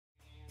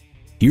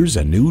Here's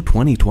a new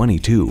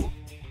 2022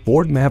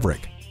 Ford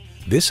Maverick.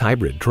 This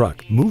hybrid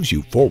truck moves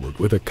you forward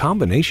with a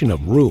combination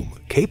of room,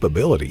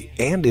 capability,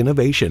 and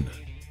innovation.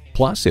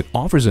 Plus, it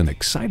offers an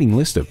exciting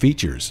list of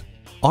features: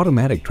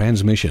 automatic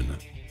transmission,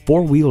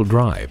 four-wheel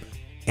drive,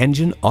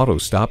 engine auto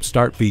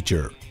stop-start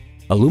feature,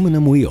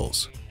 aluminum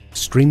wheels,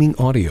 streaming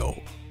audio,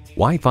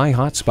 Wi-Fi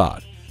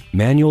hotspot,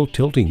 manual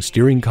tilting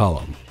steering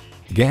column,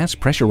 gas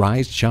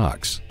pressurized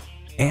shocks,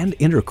 and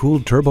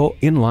intercooled turbo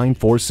inline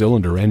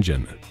four-cylinder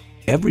engine.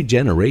 Every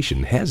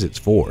generation has its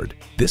Ford.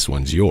 This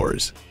one's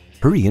yours.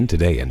 Hurry in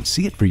today and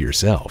see it for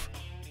yourself.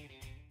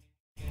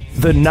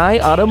 The Nye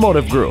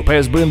Automotive Group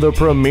has been the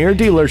premier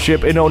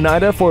dealership in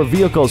Oneida for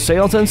vehicle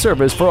sales and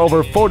service for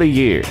over 40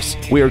 years.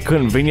 We are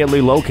conveniently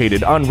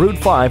located on Route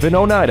 5 in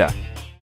Oneida.